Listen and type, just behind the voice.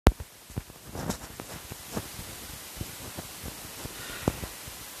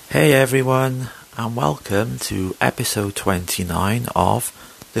Hey everyone, and welcome to episode 29 of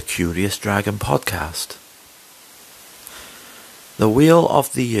the Curious Dragon podcast. The wheel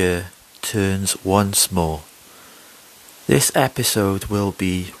of the year turns once more. This episode will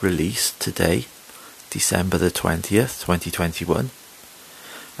be released today, December the 20th, 2021,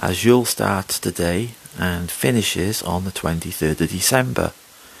 as Yule starts today and finishes on the 23rd of December,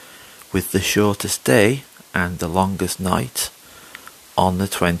 with the shortest day and the longest night on the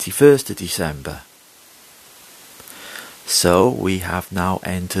 21st of December. So we have now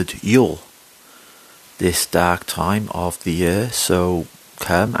entered Yule, this dark time of the year, so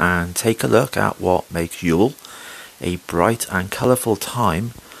come and take a look at what makes Yule a bright and colourful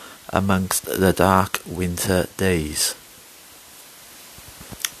time amongst the dark winter days.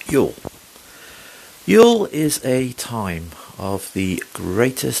 Yule. Yule is a time of the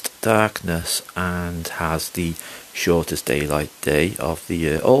greatest darkness and has the shortest daylight day of the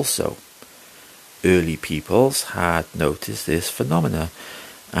year also. Early peoples had noticed this phenomena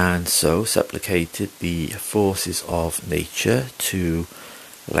and so supplicated the forces of nature to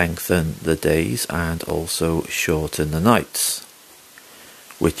lengthen the days and also shorten the nights.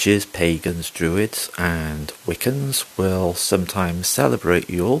 Witches, pagans, druids and Wiccans will sometimes celebrate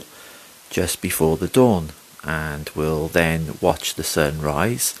Yule just before the dawn and will then watch the sun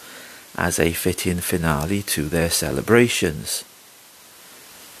rise as a fitting finale to their celebrations.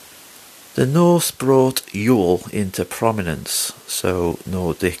 The Norse brought Yule into prominence, so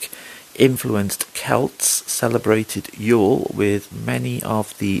Nordic influenced Celts celebrated Yule with many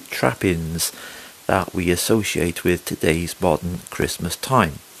of the trappings that we associate with today's modern Christmas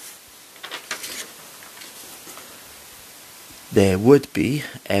time. There would be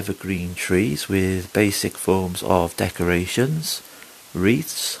evergreen trees with basic forms of decorations,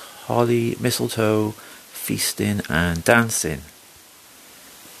 wreaths, holly, mistletoe, feasting and dancing.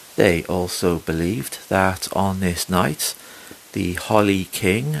 They also believed that on this night, the Holly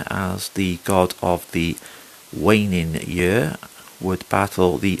King, as the god of the waning year, would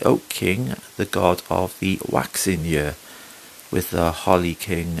battle the Oak King, the god of the waxing year, with the Holly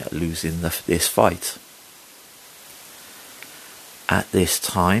King losing this fight. At this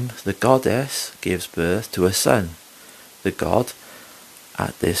time, the goddess gives birth to a son, the god,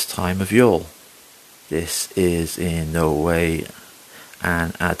 at this time of Yule. This is in no way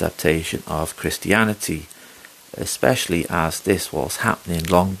an adaptation of Christianity, especially as this was happening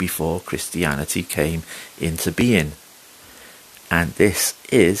long before Christianity came into being. And this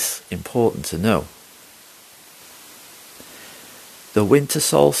is important to know. The winter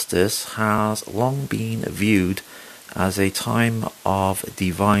solstice has long been viewed as a time of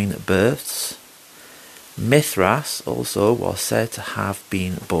divine births. Mithras also was said to have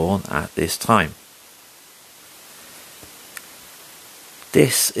been born at this time.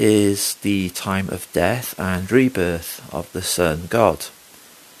 This is the time of death and rebirth of the sun god.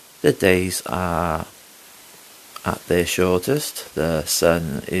 The days are at their shortest, the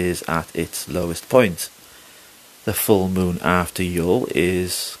sun is at its lowest point. The full moon after Yule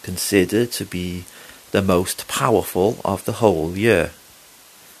is considered to be the most powerful of the whole year.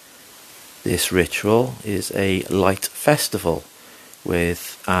 This ritual is a light festival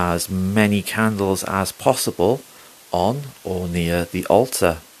with as many candles as possible on or near the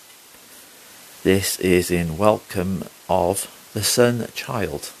altar. This is in welcome of the sun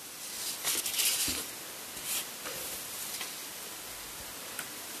child.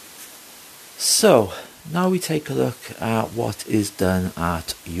 So, now we take a look at what is done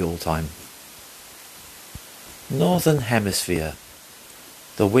at Yule time. Northern Hemisphere,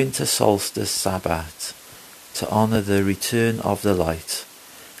 the winter solstice Sabbath, to honour the return of the light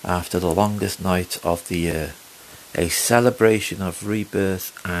after the longest night of the year, a celebration of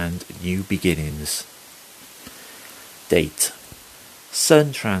rebirth and new beginnings. Date: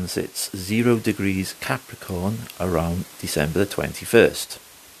 Sun transits 0 degrees Capricorn around December the 21st.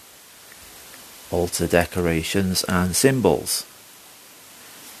 Altar decorations and symbols: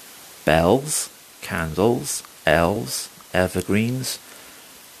 bells, candles, elves, evergreens,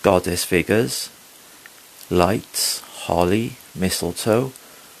 goddess figures, lights, holly, mistletoe,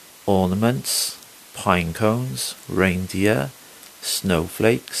 ornaments, pine cones, reindeer,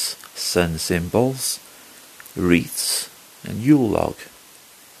 snowflakes, sun symbols, wreaths and Yule log.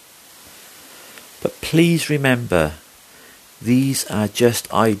 But please remember, these are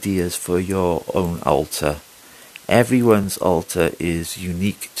just ideas for your own altar. Everyone's altar is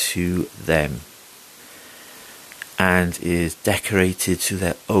unique to them and is decorated to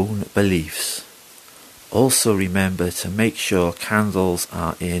their own beliefs. Also remember to make sure candles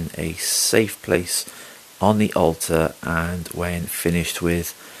are in a safe place on the altar, and when finished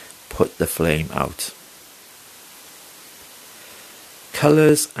with, put the flame out.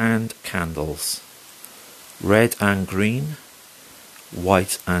 Colours and candles. Red and green,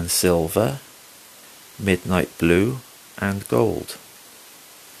 white and silver, midnight blue and gold.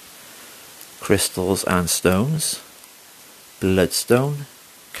 Crystals and stones. Bloodstone,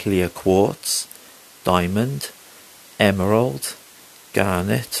 clear quartz, diamond, emerald,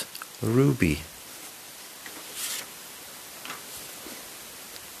 garnet, ruby.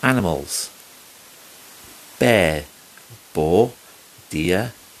 Animals. Bear, boar,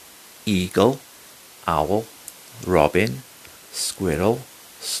 deer, eagle, owl, robin, squirrel,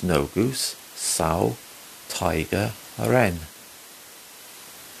 snow goose, sow, tiger, wren.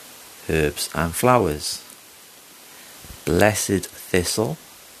 Herbs and flowers. Blessed thistle,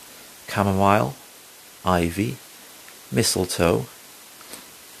 chamomile, ivy, mistletoe,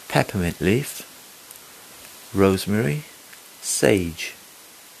 peppermint leaf, rosemary, sage.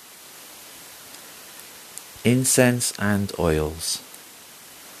 Incense and oils.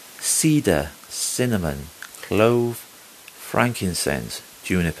 Cedar, cinnamon, clove, frankincense,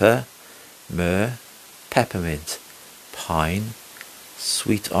 juniper, myrrh, peppermint, pine,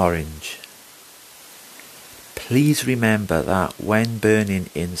 sweet orange. Please remember that when burning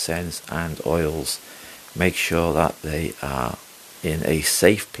incense and oils, make sure that they are in a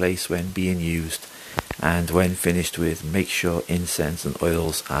safe place when being used, and when finished with, make sure incense and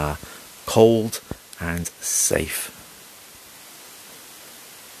oils are cold and safe.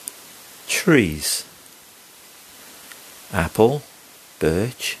 Trees. Apple,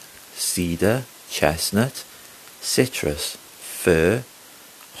 birch, cedar, chestnut, citrus, fir,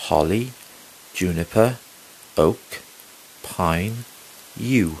 holly, juniper, oak, pine,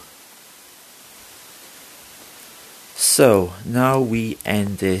 yew. So now we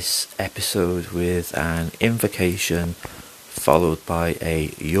end this episode with an invocation followed by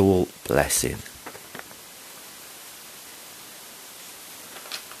a Yule blessing.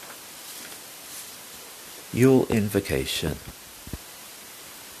 Yule invocation.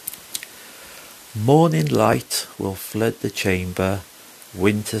 Morning light will flood the chamber,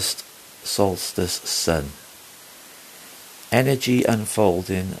 winter solstice sun. Energy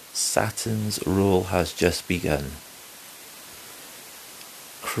unfolding, Saturn's rule has just begun.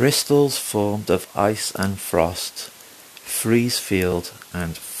 Crystals formed of ice and frost, freeze field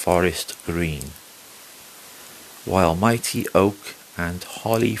and forest green, while mighty oak and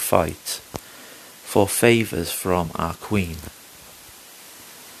holly fight for favours from our queen.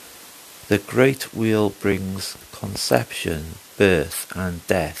 The great wheel brings conception, birth and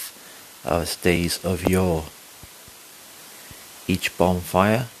death as days of yore. Each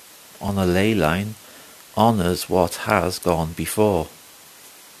bonfire on a ley line honours what has gone before.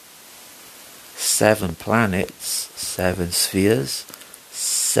 7 planets, 7 spheres,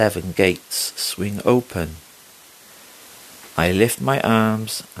 7 gates swing open. I lift my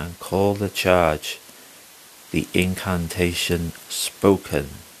arms and call the charge, the incantation spoken.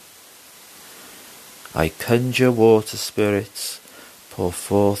 I conjure water spirits, pour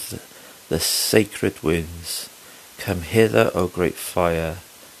forth the sacred winds. Come hither, O great fire,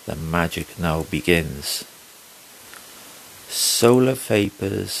 the magic now begins. Solar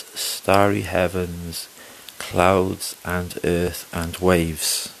vapours, starry heavens, clouds and earth and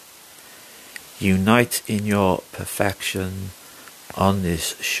waves, unite in your perfection on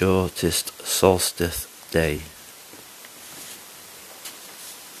this shortest solstice day.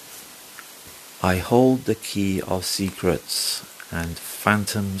 I hold the key of secrets, and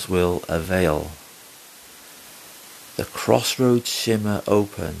phantoms will avail. The crossroads shimmer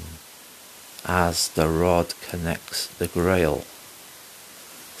open as the rod connects the grail.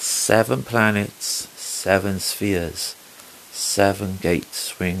 7 planets, 7 spheres, 7 gates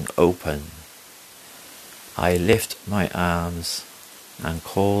swing open. I lift my arms and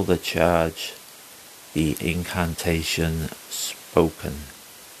call the charge, the incantation spoken.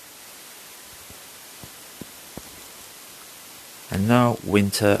 And now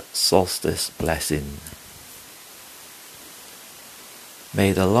winter solstice blessing.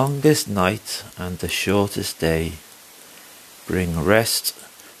 May the longest night and the shortest day bring rest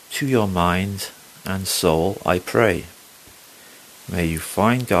to your mind and soul, I pray. May you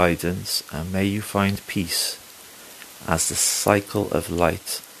find guidance and may you find peace as the cycle of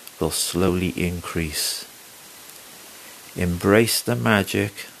light will slowly increase. Embrace the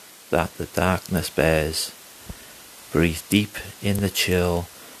magic that the darkness bears. Breathe deep in the chill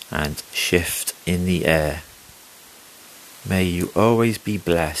and shift in the air. May you always be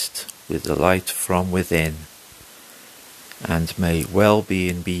blessed with the light from within, and may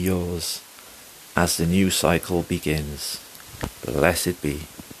well-being be yours as the new cycle begins. Blessed be.